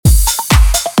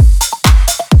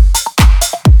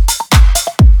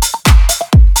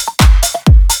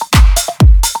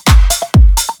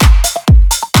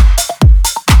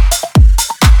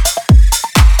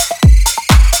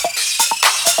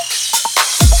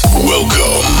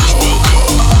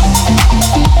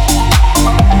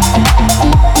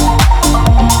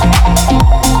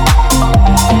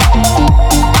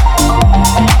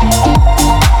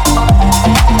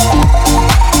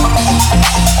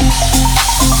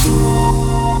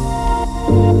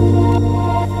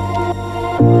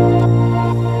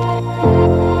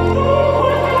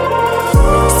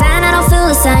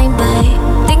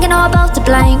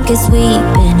'cause we've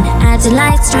been acting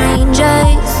like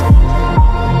strangers.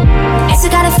 Guess we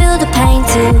gotta feel the pain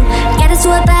to get us to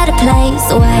a better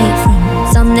place, away from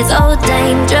something that's so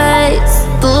dangerous.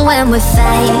 But when we're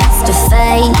face to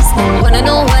face, no running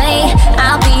away,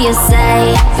 I'll be your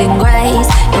saving grace.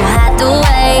 You'll hide the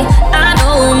way, I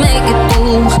know we'll make it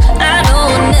through. I know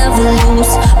we'll never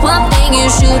lose. One thing you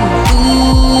shouldn't do,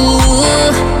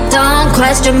 don't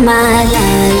question my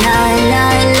love, love,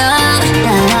 love, love,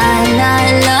 love, love,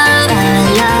 love,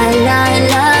 love, love,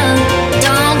 love.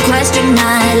 Don't question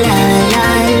my love,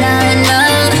 love, love,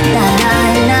 love,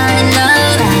 love, love,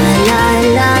 love, love,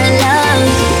 love, love.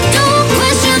 Don't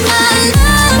question my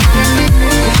love.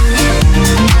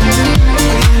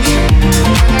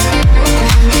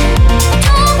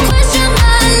 Don't question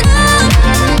my love.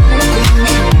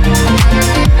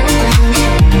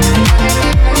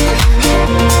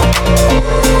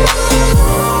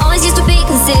 Always used to be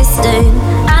consistent.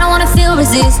 I don't wanna feel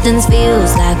resistance.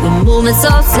 Feels like we're moving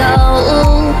so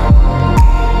slow.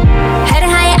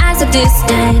 Heading high, your eyes are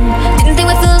distant. Didn't think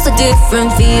we feel so different.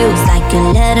 Feels like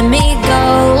you're letting me go.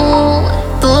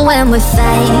 But when we're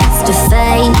face to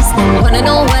face, no running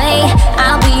away,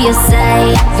 I'll be your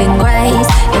saving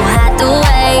grace. You'll hide the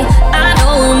way, I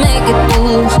know we'll make it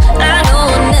through. I know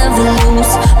we'll never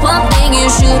lose. One thing you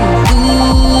shouldn't do,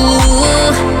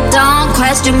 don't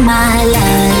question my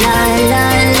love, love,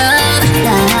 love, love,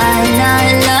 love, love,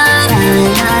 love, love,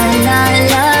 love,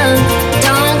 love.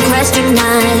 Don't question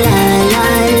my love,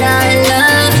 love, love,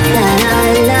 love, love,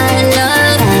 love,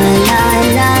 love, love,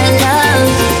 love, love.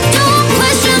 Don't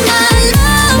question my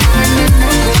love.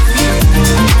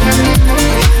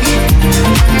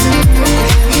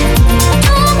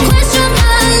 Don't question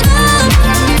my love.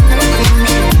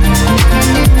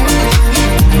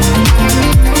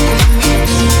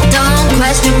 Don't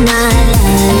question my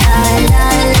love,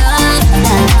 love, love, love,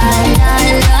 love,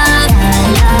 love, love,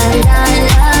 love,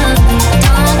 love.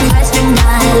 Don't question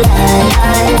my love,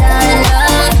 love,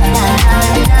 love,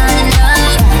 love, love,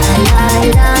 love, love,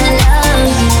 love.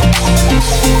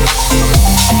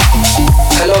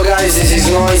 Hello guys, this is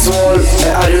Noise Wall.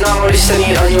 Are you now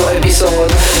listening a new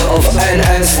episode of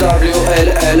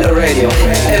NSWLL Radio?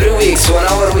 Every week, 1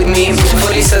 hour with me for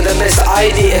listen the best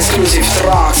ID exclusive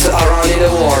tracks around in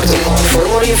the world. For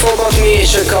more info about me,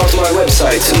 check out my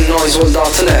website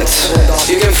noisewall.net.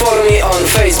 You can follow me on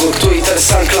Facebook, Twitter,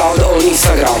 SoundCloud or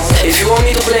Instagram. If you want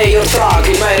me to play your track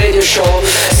in my radio show,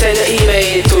 send an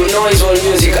email to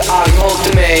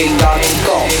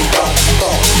noisewallmusic@hotmail.com.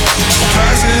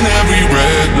 Passing every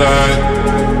red light,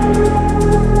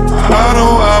 I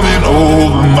know I've been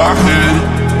over my head,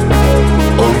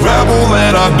 a rebel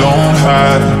that I don't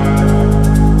hide.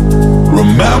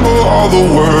 Remember all the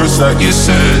words that you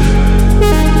said.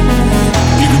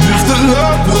 Even if the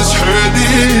love was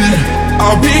hurting,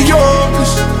 I'll be yours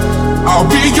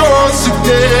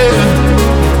again.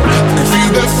 Can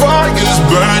feel that fire's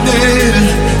burning,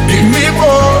 give me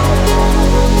more.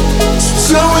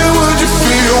 Tell me, would you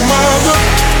feel my love?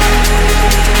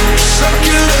 'Cause I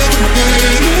can never get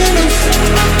enough.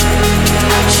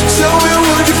 So tell me,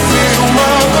 would you feel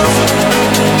my love?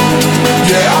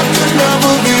 Yeah, I can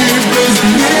never leave, 'cause I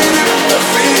need it, I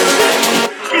feel it.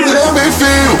 Let me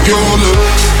feel your love.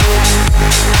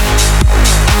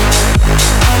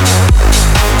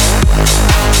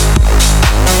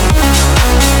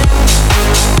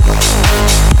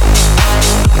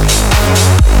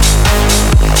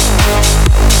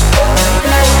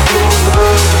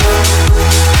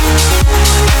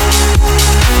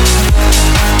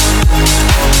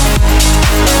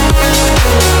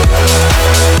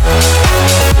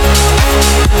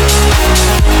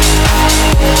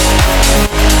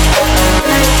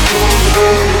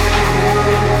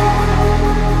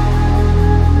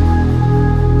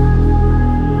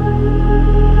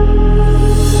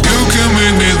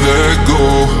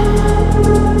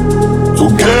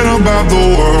 Forget about the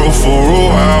world for a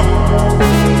while.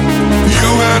 You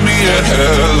had me at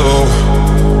hello.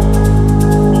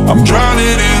 I'm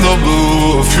drowning in the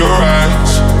blue of your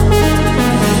eyes.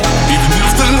 Even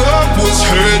if the love was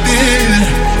hurting,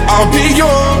 I'll be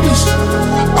yours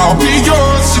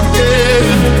again.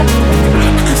 I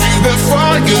can feel that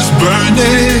fire's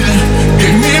burning,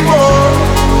 give me more.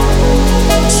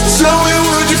 So tell me,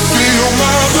 would you feel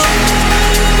my love?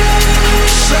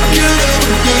 'Cause I can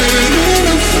never get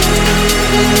enough.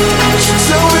 So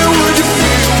tell me, would you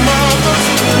feel my love?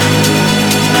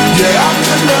 Yeah, I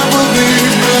can never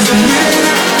leave, 'cause I need it,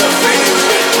 I feel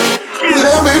it.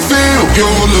 Let me feel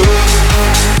your love.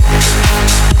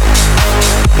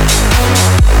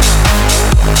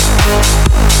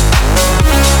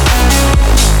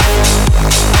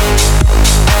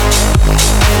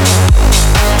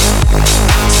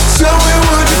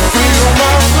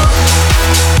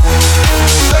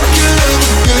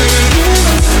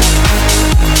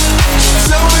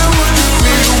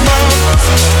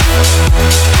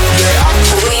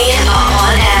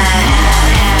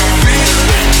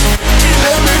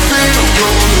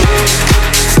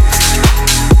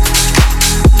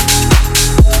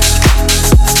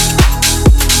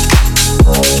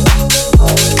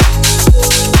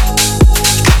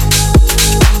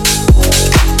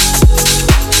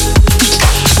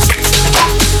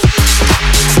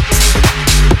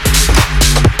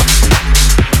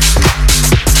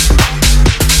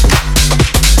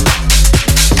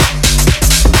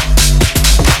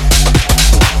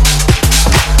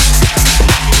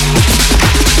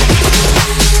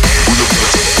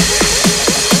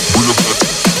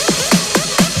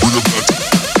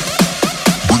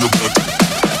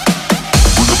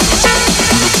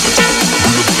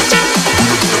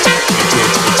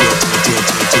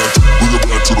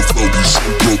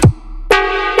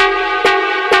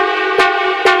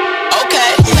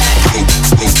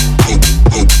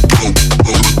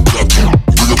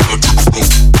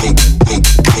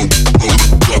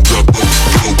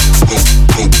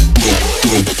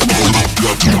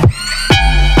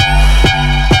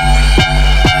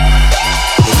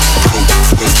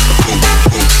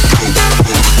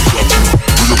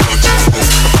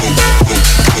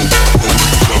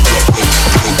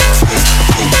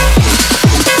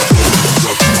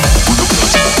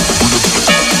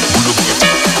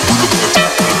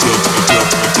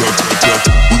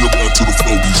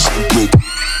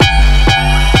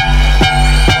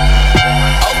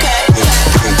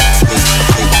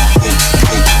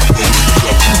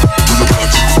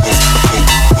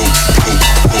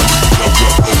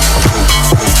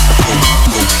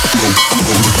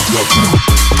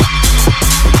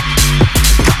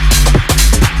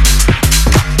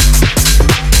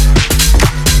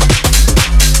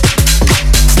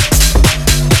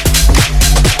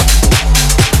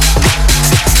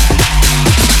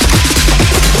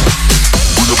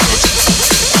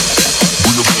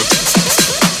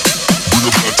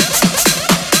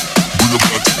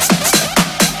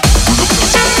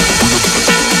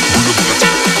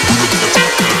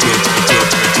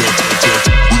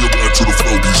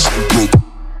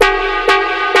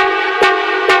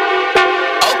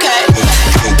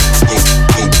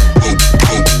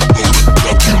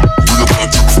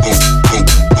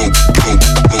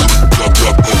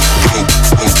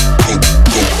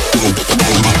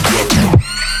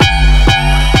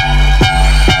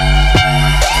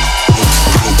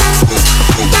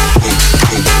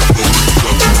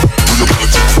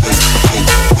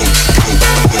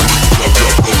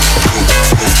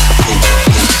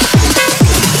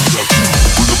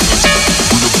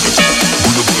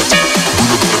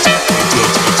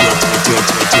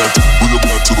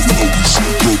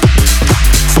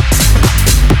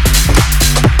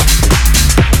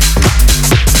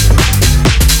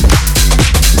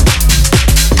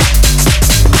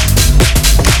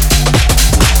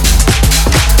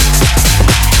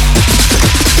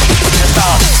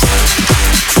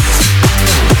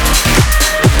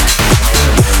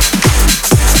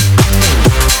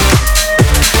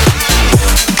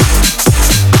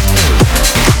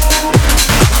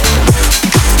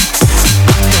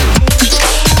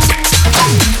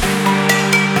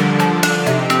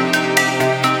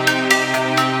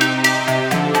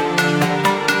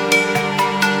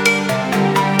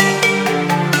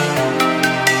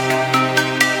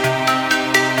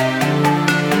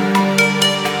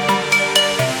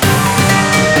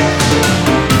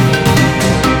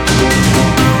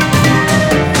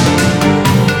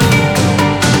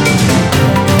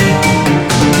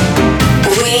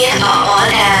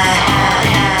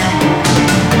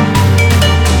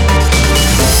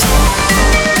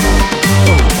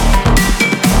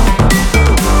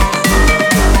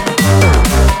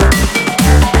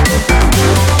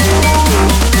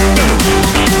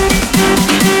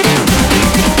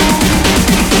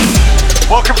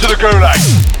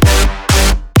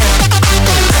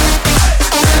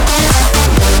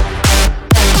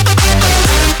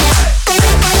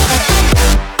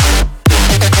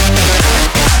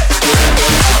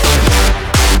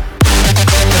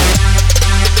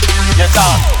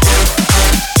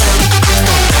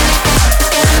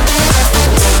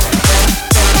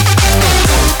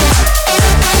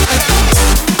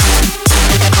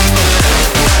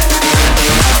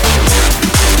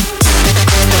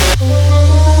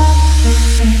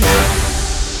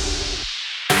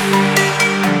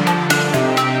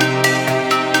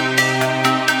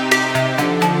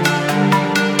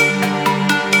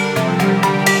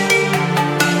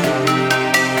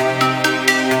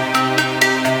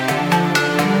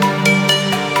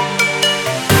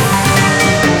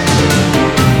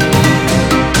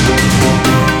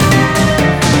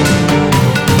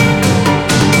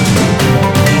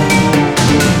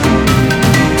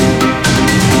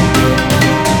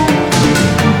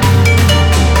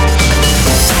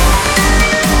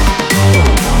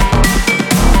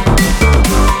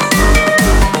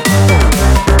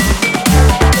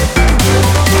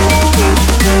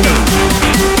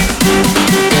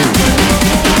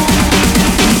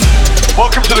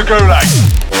 to the Gulag.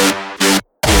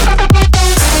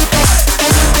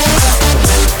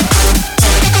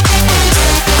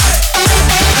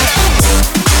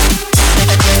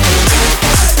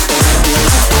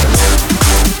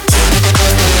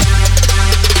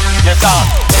 Get down.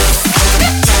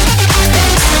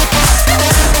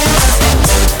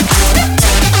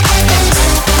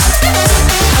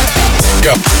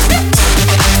 Go.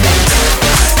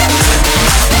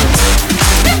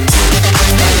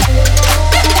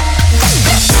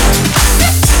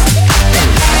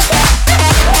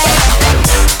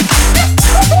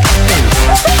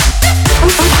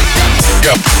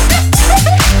 Go.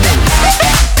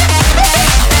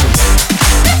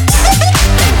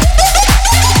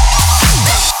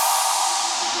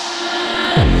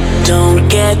 Don't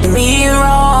get me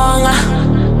wrong,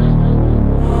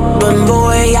 but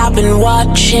boy, I've been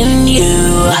watching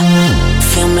you.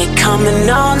 Feel me coming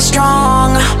on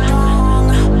strong.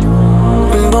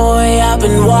 Boy, I've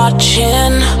been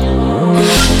watching.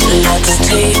 Let's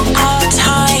take our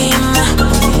time.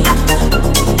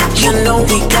 You know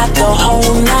we got the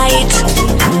whole night.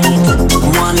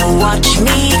 Wanna watch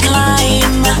me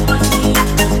climb?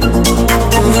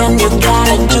 Then you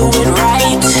gotta do it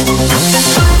right.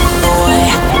 Boy,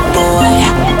 boy,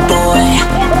 boy,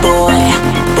 boy,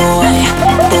 boy,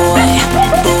 boy, boy,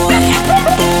 boy.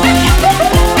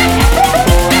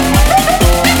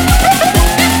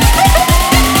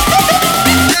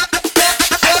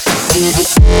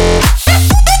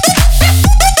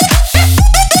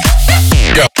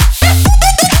 Go.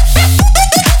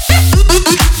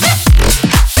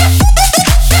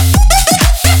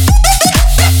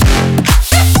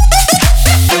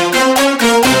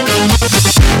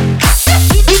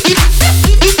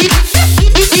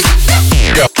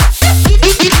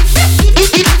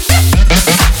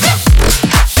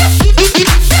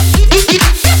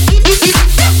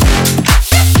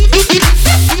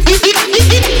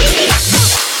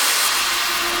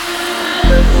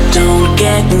 Don't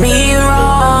get me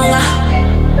wrong,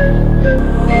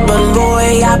 but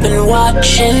boy, I've been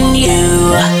watching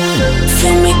you.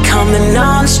 Feel me coming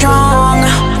on strong.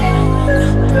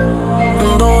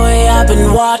 Boy, I've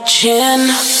been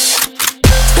watching.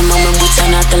 The moment we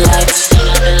turn out the lights,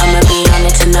 I'ma be on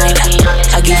it tonight.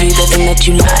 I'll give you the thing that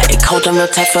you like. Hold on real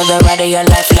tight for the ride of your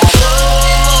life. Like,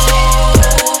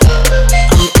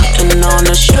 I'm putting on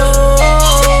a show.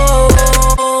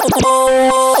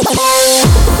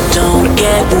 Don't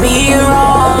get me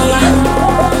wrong,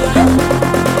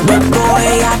 but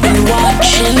boy, I've been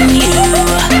watching you.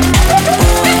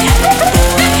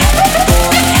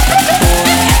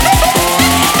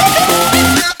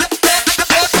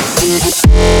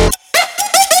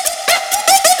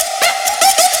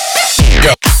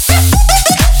 Go.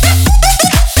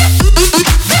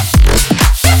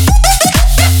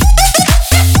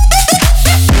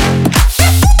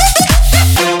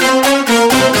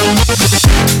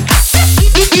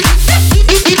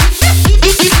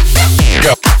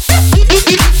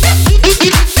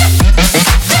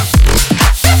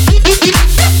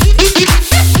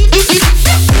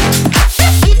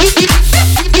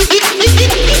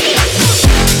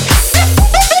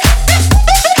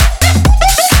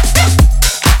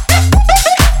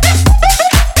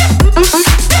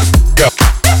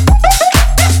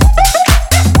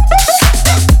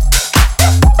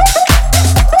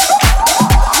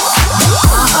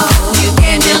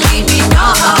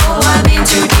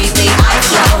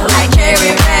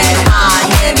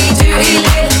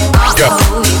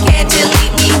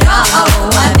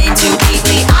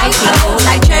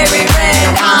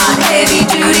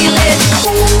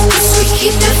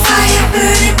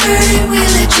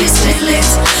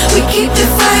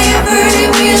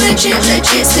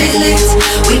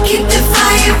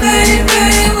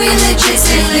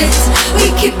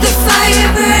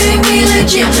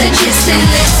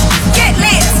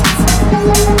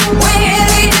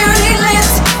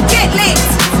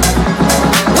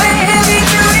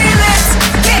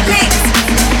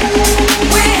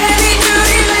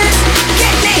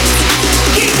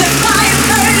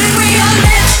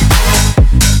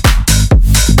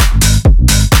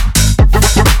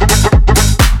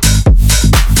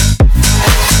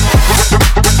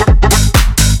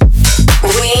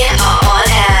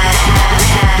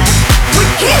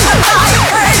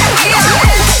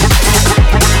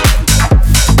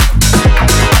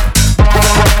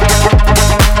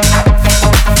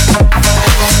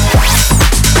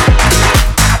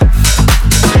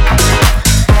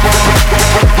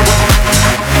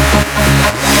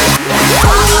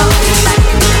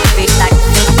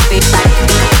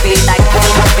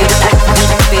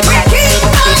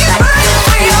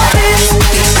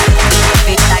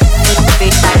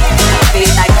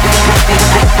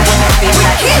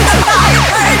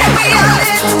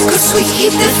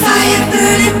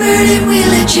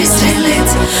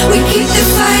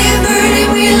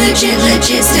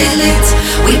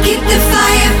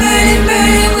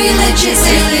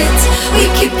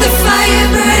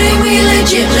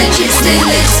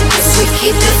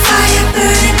 keep the fire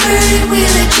burning, burning, we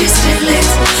legit stay lit.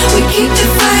 We keep the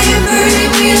fire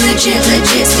burning, we legit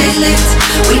stay lit.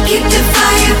 We keep the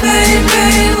fire burning,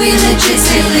 burning, we legit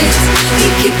stay lit. We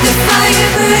keep the fire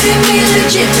burning, we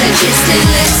legit stay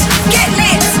lit. Get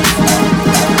lit.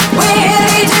 We're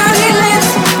heavy duty lit.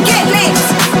 Get lit.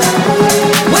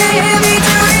 We're heavy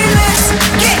duty lit.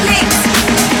 Get lit.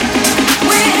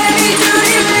 We're heavy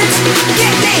duty lit.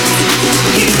 Get lit.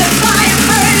 Keep the fire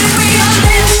burning, we are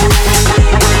lit.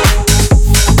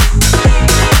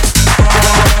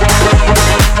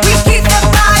 We keep the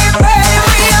fire burning,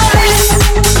 we are lit.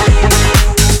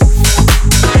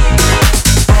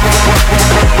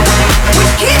 We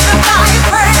keep the fire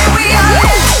burning, we are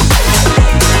lit.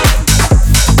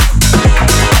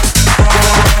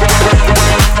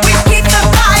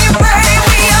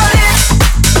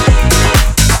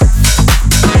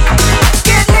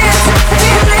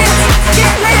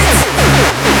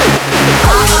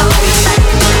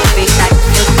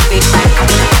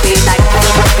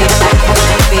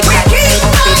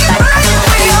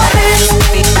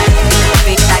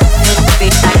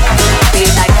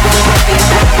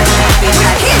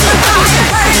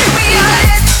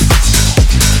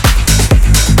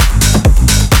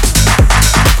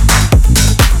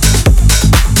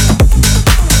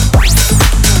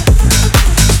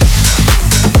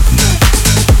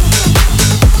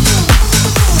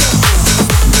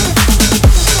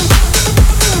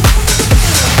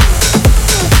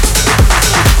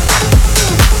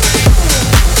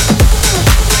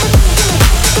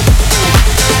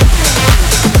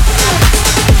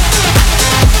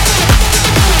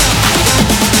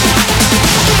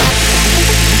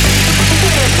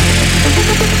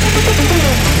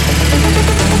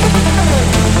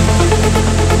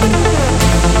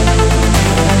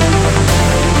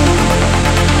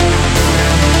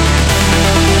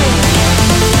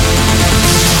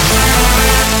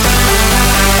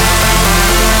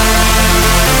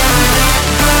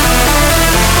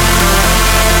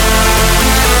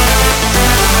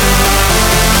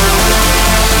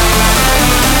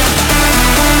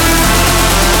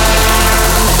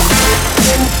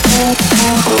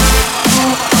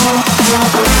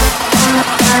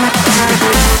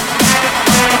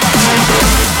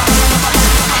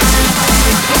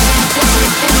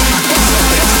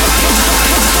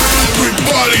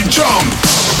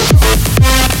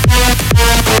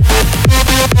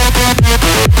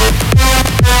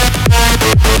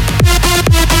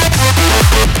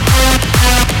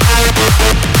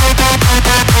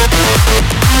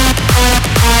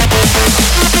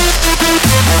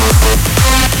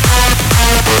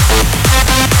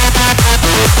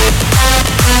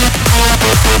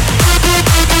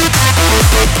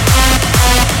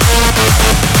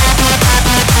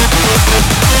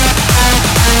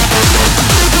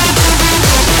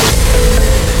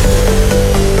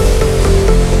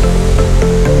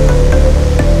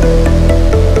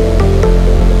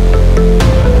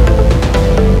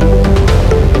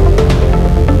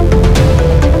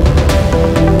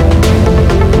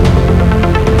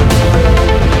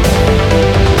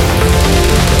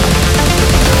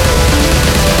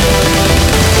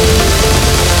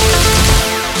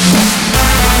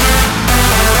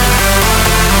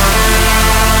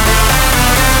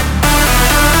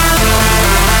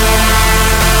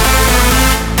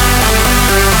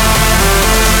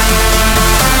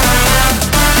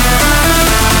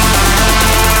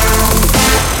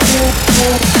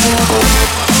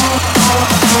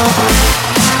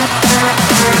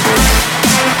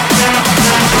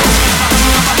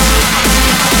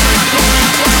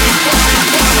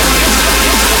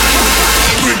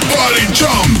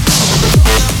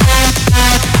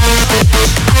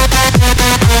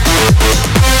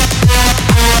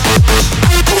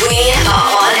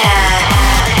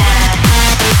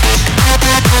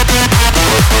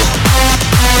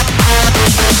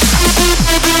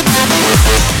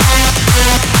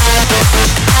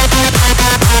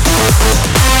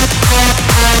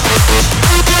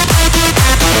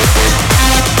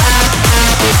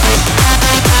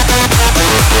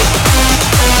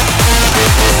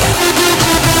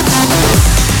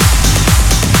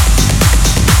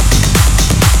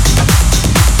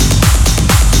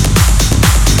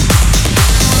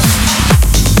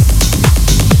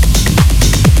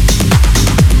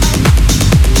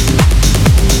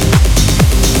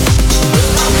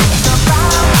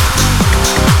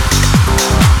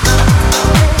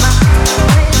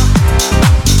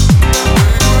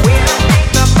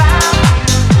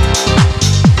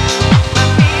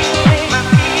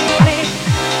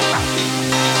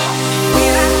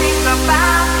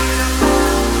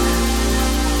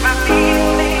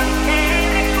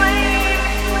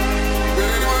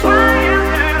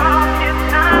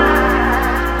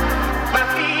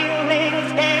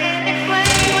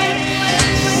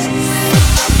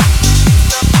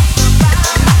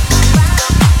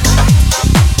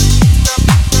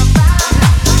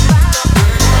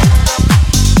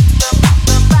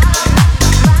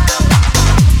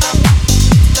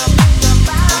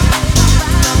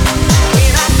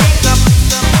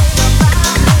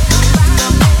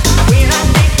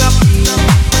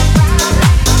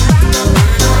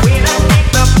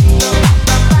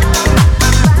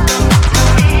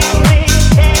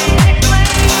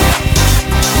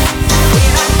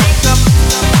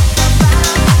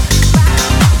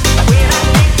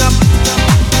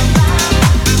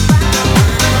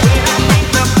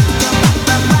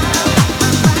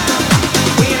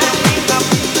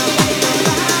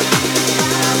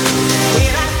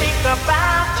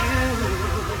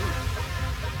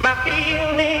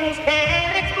 feelings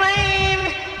can't explain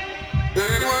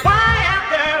why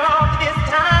after all this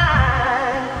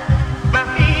time my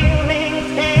feelings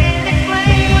can't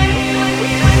explain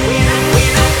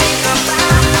when I think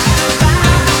about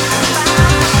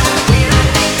when I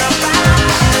think about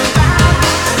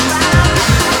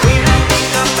when I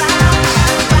think about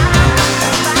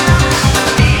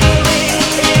feelings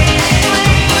can't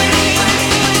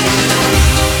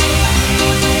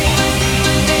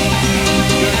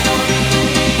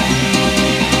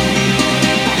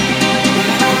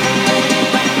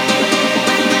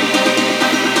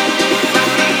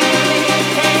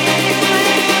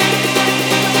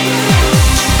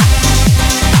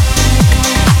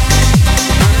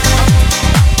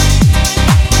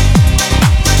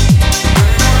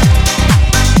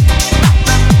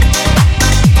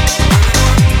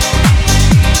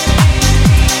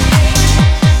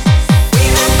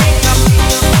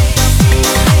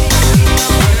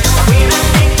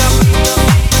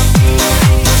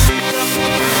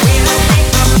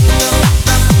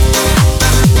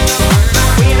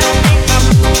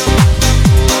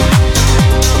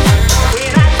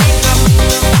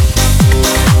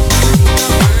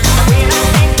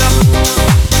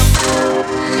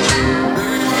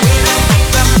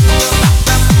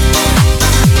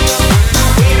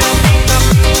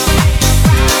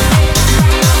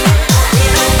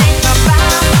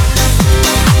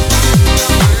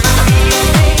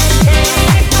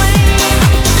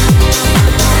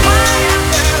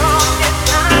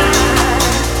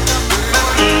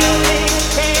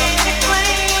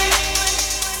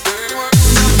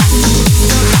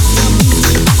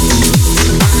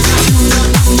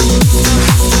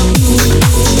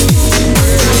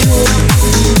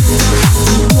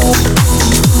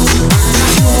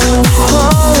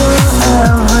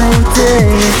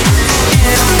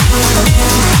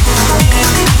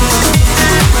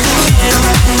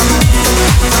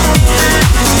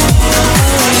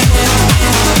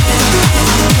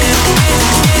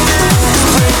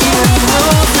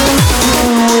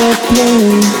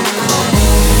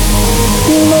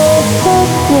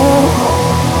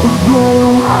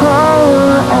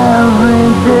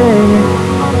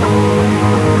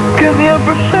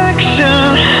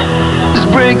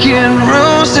breaking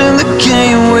rules in the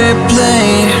game we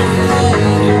play.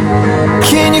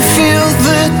 Can you feel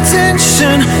the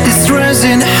tension? It's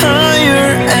rising higher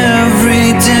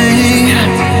every day.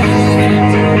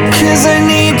 'Cause I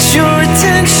need your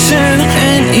attention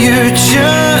and you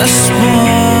just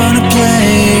wanna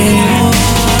play.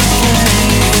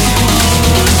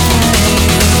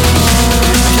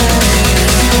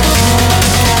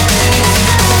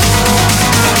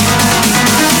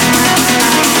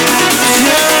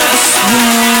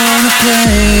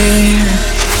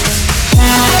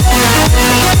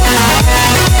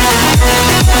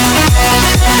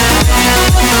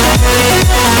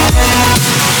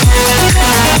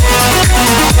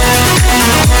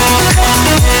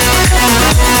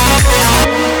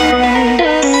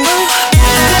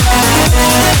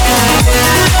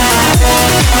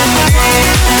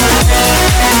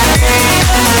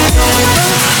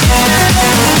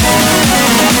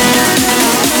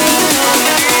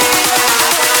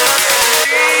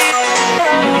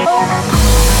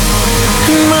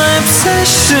 My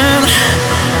obsession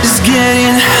is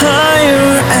getting higher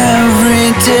every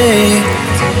day.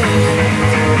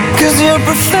 'Cause your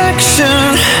perfection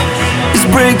is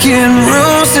breaking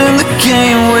rules in the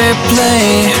game we play.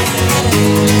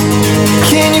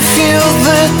 Can you feel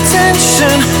the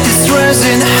tension? It's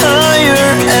rising higher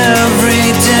every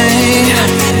day.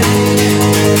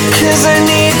 'Cause I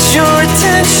need your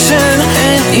attention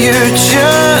and you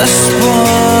just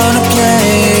wanna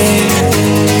play.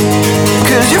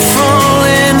 'Cause you're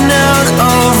falling out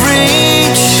of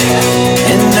reach,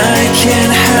 and I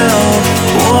can't help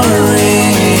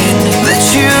worrying that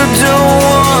you don't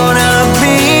wanna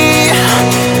be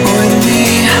with me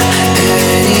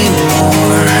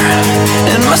anymore.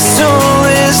 And my soul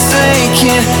is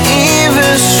aching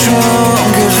even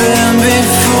stronger than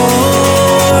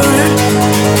before.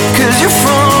 'Cause you're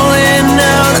falling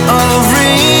out of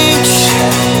reach,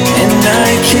 and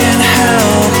I can't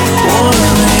help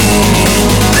worrying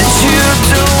that you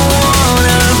don't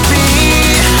wanna be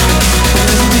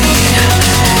with me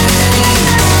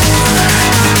anymore.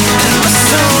 And my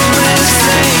soul is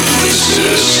aching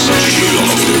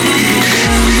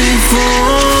before.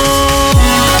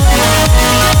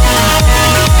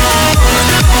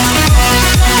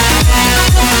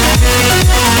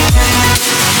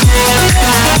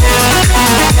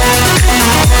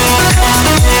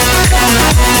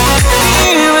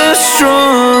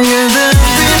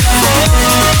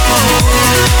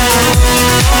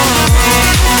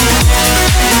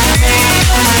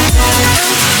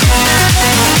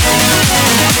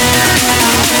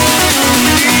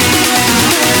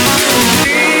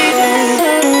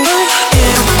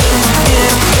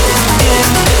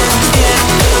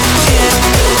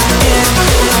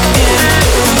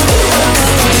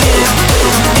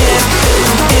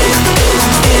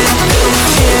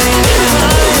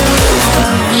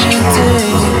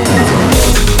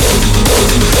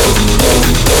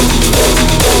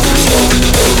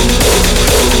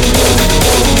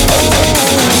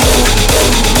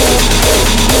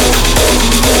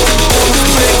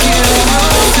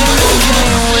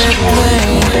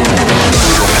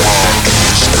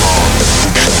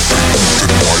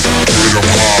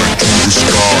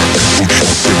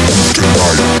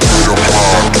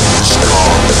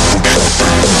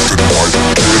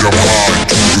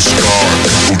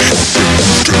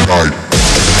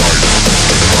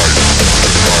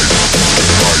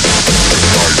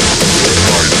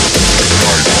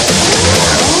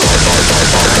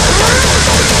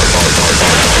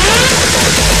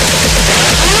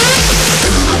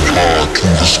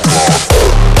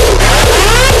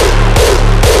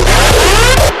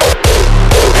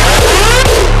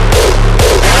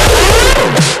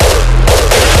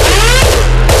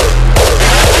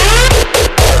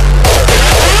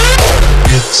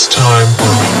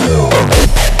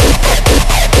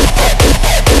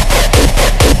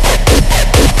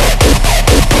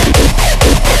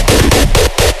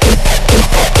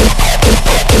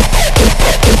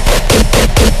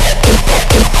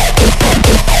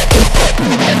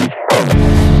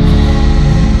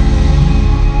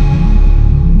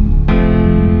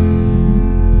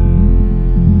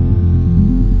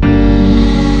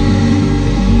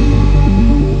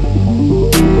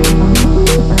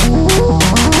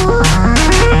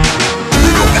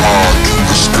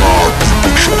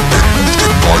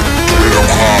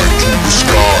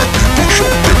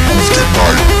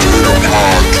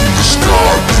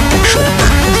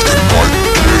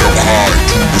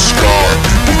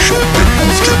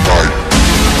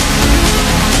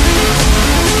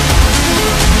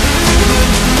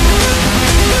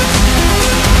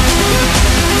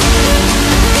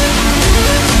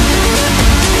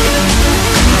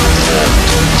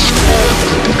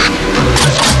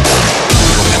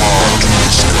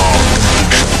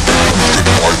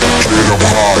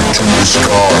 high to the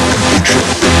sky, people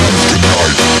jumping off the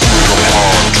night. Get up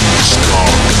high to the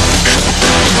sky, jumping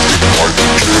off the night.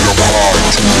 Get up high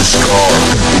to the sky,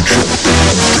 people jumping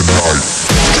off the night.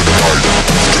 Tonight,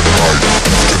 tonight,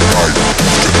 tonight, tonight,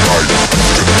 tonight,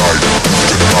 tonight, tonight,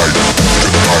 tonight,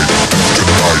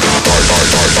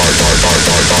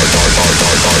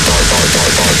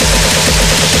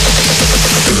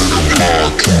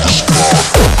 it's time to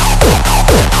fly.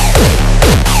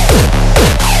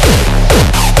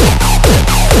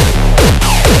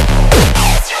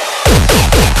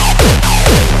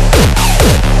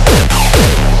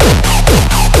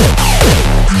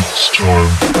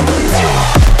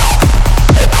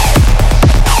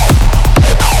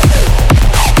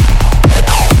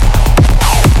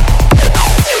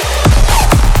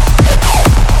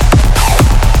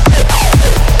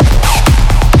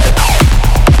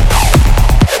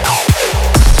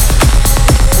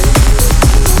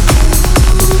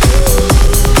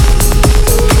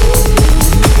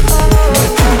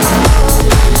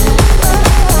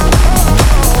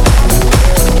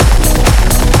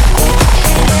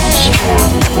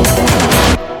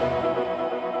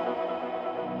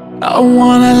 I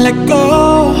wanna let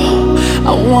go.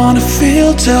 I wanna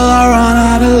feel till I run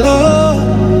out of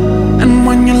love. And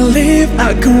when you leave,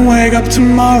 I can wake up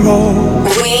tomorrow.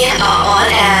 We are on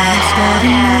air.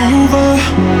 Starting over.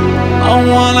 I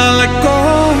wanna let go.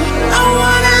 I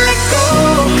wanna let go.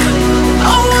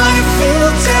 I wanna feel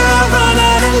till I run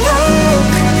out of love.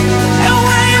 And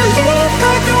when you leave,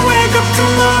 I can wake up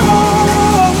tomorrow.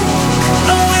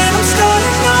 And when I'm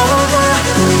starting over,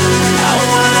 I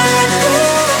wanna let go.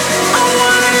 I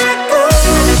wanna let go.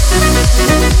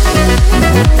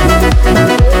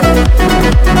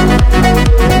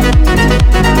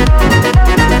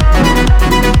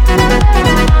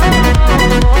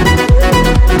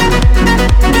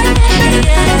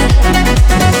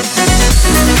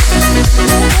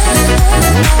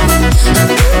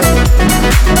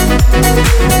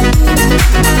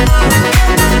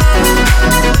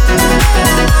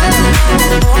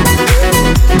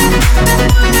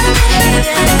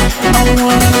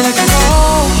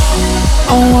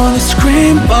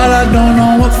 But I don't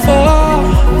know what for.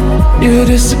 You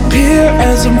disappear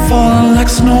as I'm falling like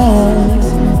snow.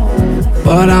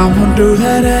 But I won't do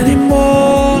that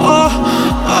anymore.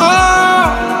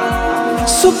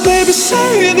 So baby,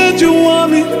 say that you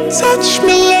want me. Touch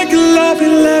me like you love me.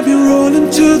 Let me roll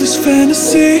into this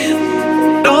fantasy.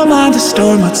 Don't mind the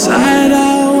storm outside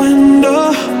our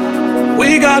window.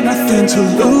 We got nothing to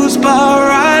lose but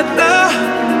right now.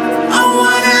 I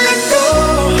wanna let go.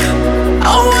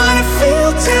 I wanna feel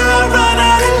till I run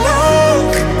out of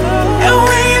love. And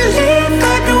when you leave,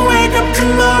 I can wake up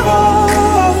tomorrow.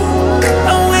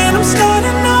 And when I'm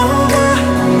starting over,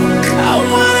 I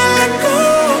wanna let go.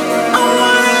 I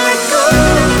wanna let go.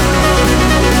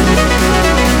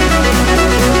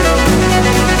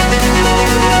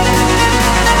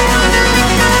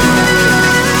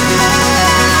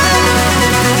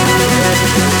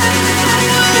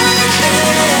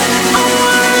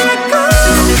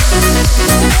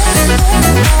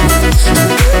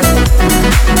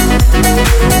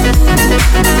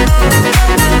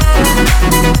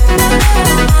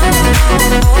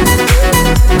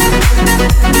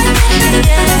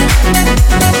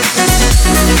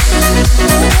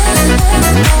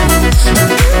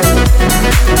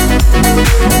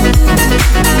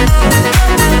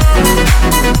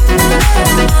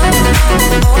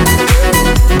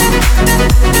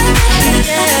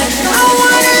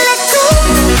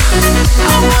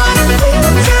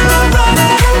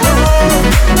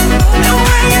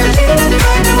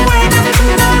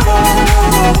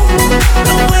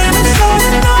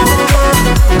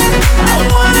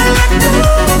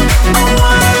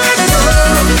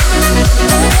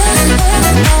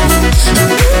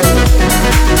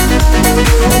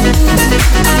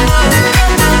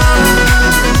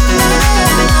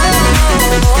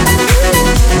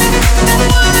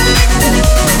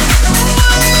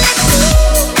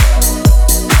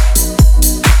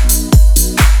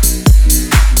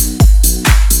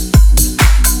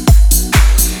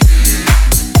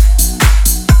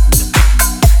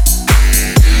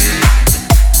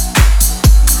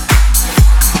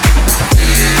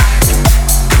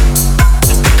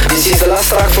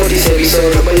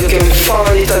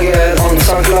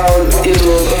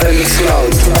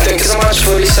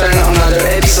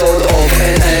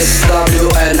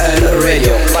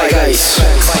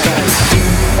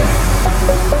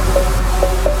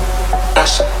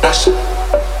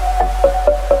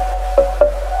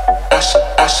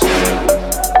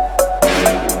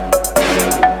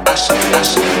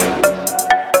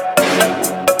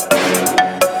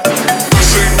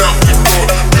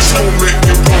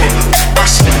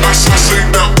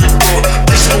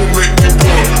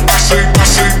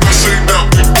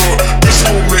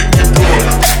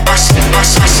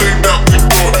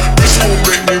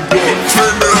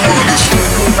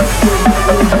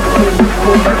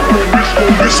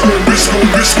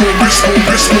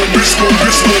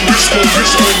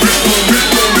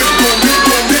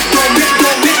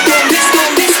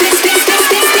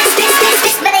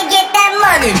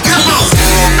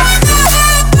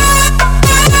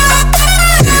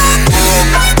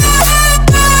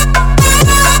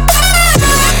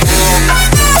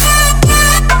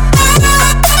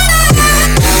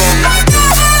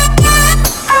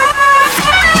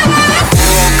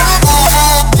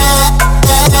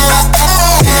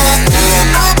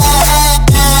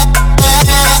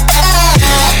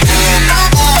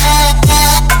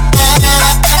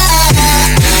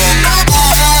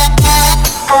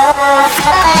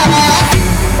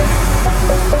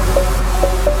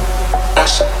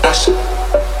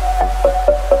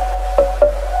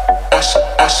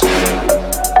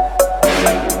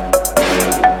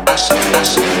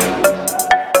 Acid.